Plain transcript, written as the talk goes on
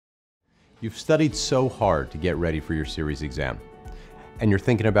You've studied so hard to get ready for your series exam, and you're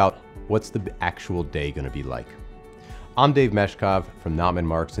thinking about what's the actual day going to be like. I'm Dave Meshkov from Knopman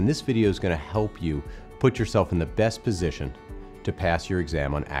Marks, and this video is going to help you put yourself in the best position to pass your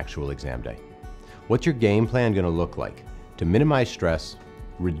exam on actual exam day. What's your game plan going to look like to minimize stress,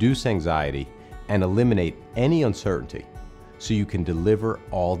 reduce anxiety, and eliminate any uncertainty so you can deliver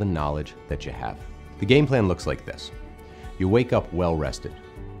all the knowledge that you have? The game plan looks like this. You wake up well rested.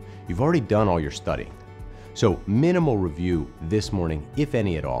 You've already done all your studying, so minimal review this morning, if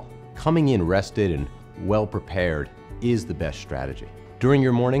any at all. Coming in rested and well prepared is the best strategy. During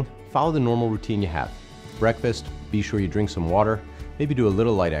your morning, follow the normal routine you have. Breakfast, be sure you drink some water, maybe do a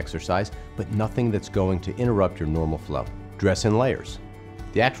little light exercise, but nothing that's going to interrupt your normal flow. Dress in layers.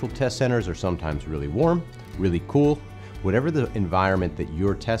 The actual test centers are sometimes really warm, really cool. Whatever the environment that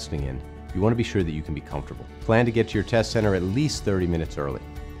you're testing in, you want to be sure that you can be comfortable. Plan to get to your test center at least 30 minutes early.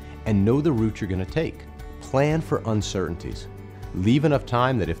 And know the route you're going to take. Plan for uncertainties. Leave enough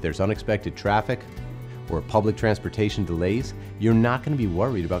time that if there's unexpected traffic or public transportation delays, you're not going to be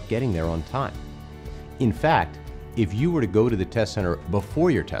worried about getting there on time. In fact, if you were to go to the test center before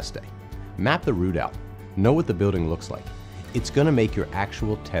your test day, map the route out, know what the building looks like. It's going to make your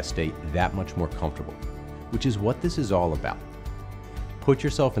actual test day that much more comfortable, which is what this is all about. Put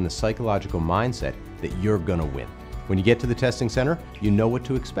yourself in the psychological mindset that you're going to win. When you get to the testing center, you know what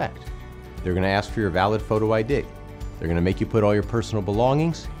to expect. They're going to ask for your valid photo ID. They're going to make you put all your personal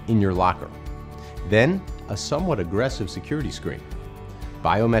belongings in your locker. Then, a somewhat aggressive security screen.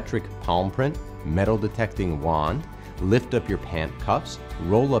 Biometric palm print, metal detecting wand, lift up your pant cuffs,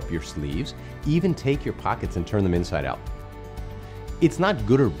 roll up your sleeves, even take your pockets and turn them inside out. It's not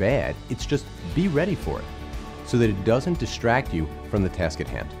good or bad, it's just be ready for it so that it doesn't distract you from the task at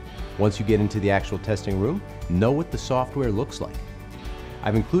hand. Once you get into the actual testing room, know what the software looks like.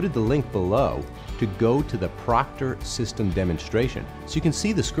 I've included the link below to go to the Proctor system demonstration so you can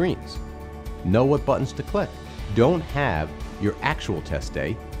see the screens. Know what buttons to click. Don't have your actual test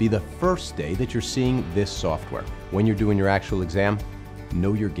day be the first day that you're seeing this software. When you're doing your actual exam,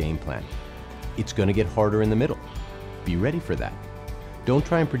 know your game plan. It's going to get harder in the middle. Be ready for that. Don't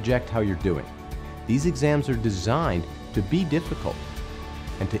try and project how you're doing. These exams are designed to be difficult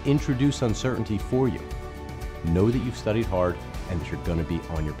and to introduce uncertainty for you. Know that you've studied hard and that you're going to be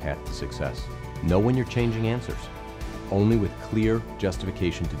on your path to success. Know when you're changing answers, only with clear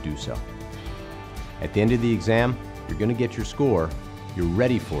justification to do so. At the end of the exam, you're going to get your score, you're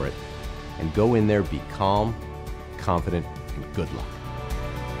ready for it, and go in there, be calm, confident, and good luck.